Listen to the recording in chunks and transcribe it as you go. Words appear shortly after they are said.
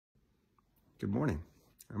Good morning.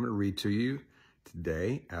 I'm going to read to you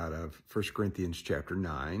today out of 1 Corinthians chapter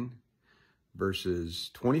 9,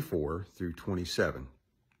 verses 24 through 27.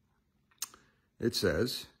 It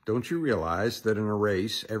says, "Don't you realize that in a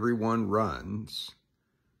race everyone runs,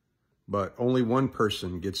 but only one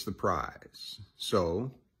person gets the prize?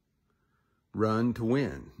 So, run to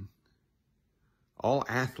win. All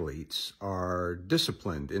athletes are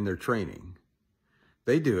disciplined in their training.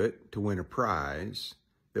 They do it to win a prize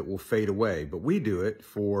that will fade away, but we do it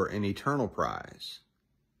for an eternal prize.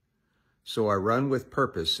 So I run with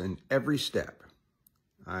purpose in every step.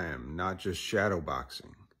 I am not just shadow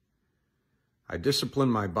boxing. I discipline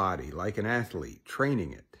my body like an athlete,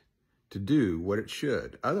 training it to do what it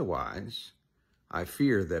should. Otherwise, I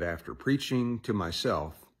fear that after preaching to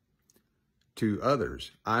myself, to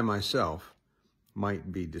others, I myself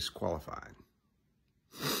might be disqualified."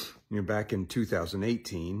 Back in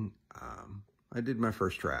 2018, I did my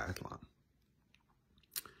first triathlon.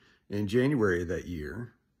 In January of that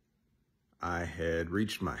year, I had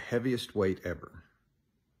reached my heaviest weight ever,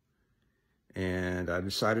 and I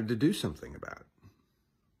decided to do something about it.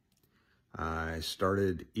 I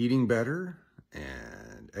started eating better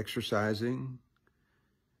and exercising,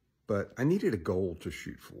 but I needed a goal to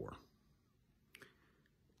shoot for.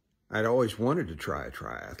 I'd always wanted to try a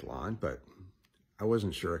triathlon, but I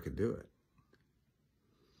wasn't sure I could do it.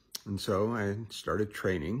 And so I started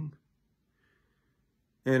training,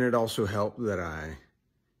 and it also helped that I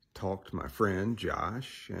talked my friend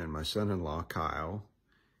Josh and my son-in-law Kyle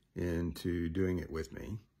into doing it with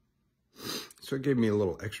me. So it gave me a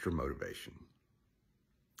little extra motivation.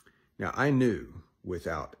 Now, I knew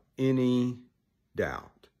without any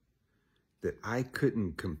doubt that I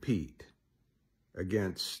couldn't compete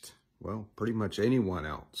against, well, pretty much anyone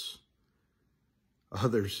else.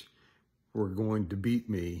 Others were going to beat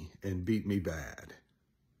me and beat me bad.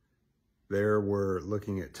 There were,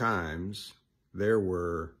 looking at times, there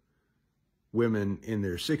were women in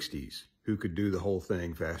their 60s who could do the whole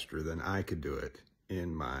thing faster than I could do it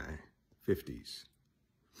in my 50s.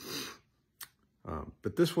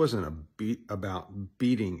 But this wasn't about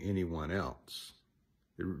beating anyone else.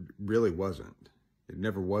 It really wasn't. It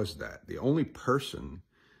never was that. The only person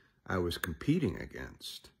I was competing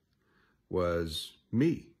against was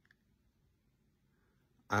me.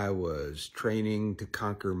 I was training to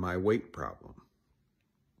conquer my weight problem.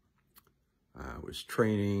 I was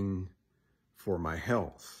training for my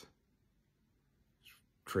health,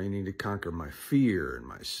 training to conquer my fear and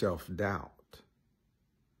my self-doubt.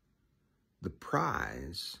 The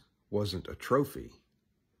prize wasn't a trophy.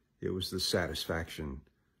 It was the satisfaction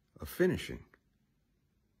of finishing.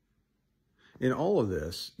 In all of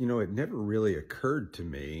this, it never really occurred to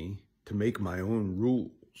me to make my own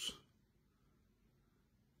rules,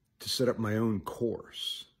 to set up my own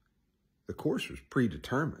course. The course was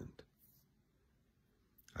predetermined.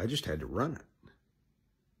 I just had to run it.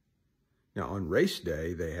 Now, on race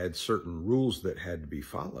day, they had certain rules that had to be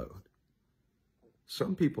followed.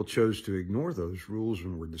 Some people chose to ignore those rules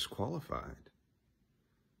and were disqualified.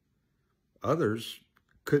 Others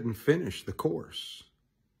couldn't finish the course,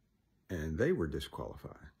 and they were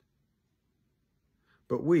disqualified.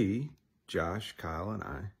 But we, Josh, Kyle, and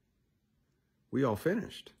I, we all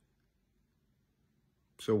finished.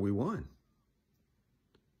 So we won.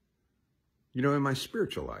 In my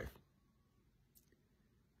spiritual life,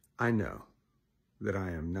 I know that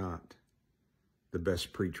I am not the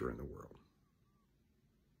best preacher in the world.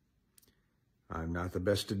 I'm not the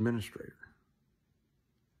best administrator.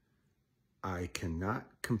 I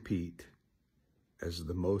cannot compete as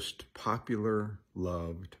the most popular,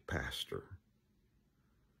 loved pastor.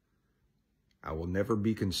 I will never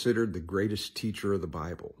be considered the greatest teacher of the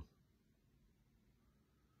Bible.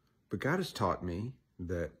 But God has taught me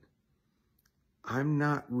that I'm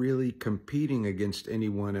not really competing against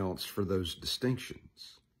anyone else for those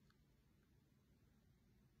distinctions.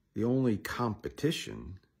 The only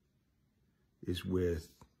competition is with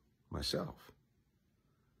myself.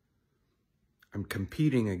 I'm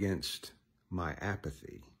competing against my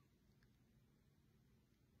apathy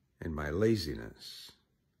and my laziness,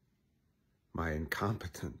 my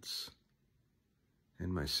incompetence,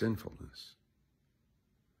 and my sinfulness.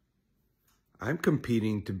 I'm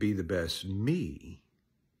competing to be the best me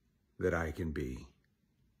that I can be.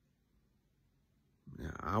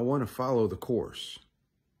 Now, I want to follow the course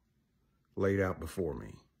laid out before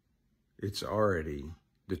me. It's already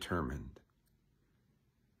determined.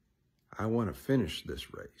 I want to finish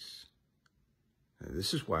this race. Now,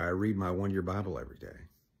 this is why I read my one-year Bible every day.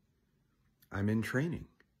 I'm in training.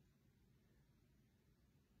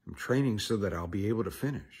 I'm training so that I'll be able to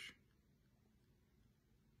finish.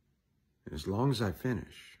 And as long as I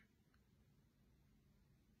finish,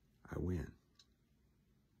 I win.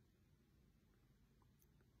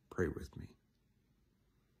 Pray with me.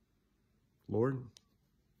 Lord,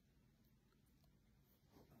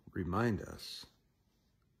 remind us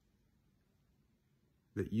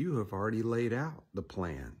that you have already laid out the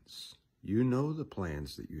plans. You know the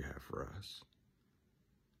plans that you have for us,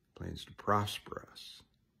 plans to prosper us.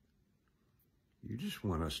 You just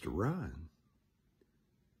want us to run,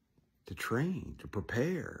 to train, to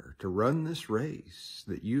prepare, to run this race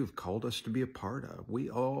that you have called us to be a part of. We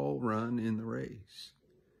all run in the race.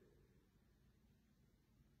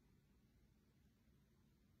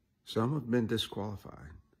 Some have been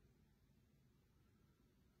disqualified.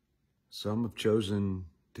 Some have chosen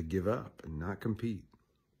to give up and not compete.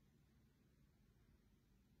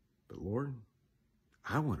 But Lord,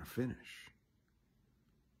 I want to finish.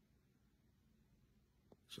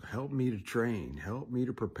 So help me to train, help me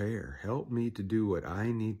to prepare, help me to do what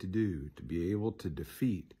I need to do to be able to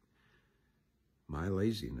defeat my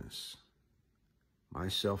laziness, my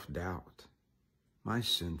self-doubt, my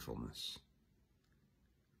sinfulness.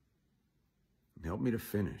 And help me to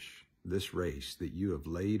finish this race that you have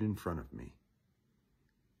laid in front of me,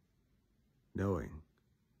 knowing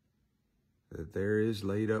that there is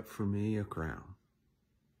laid up for me a crown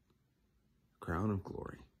of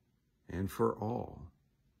glory, and for all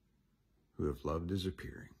who have loved his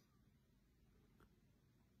appearing.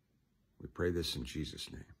 We pray this in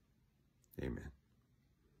Jesus' name. Amen.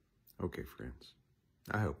 Okay, friends,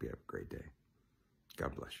 I hope you have a great day.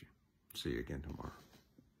 God bless you. See you again tomorrow.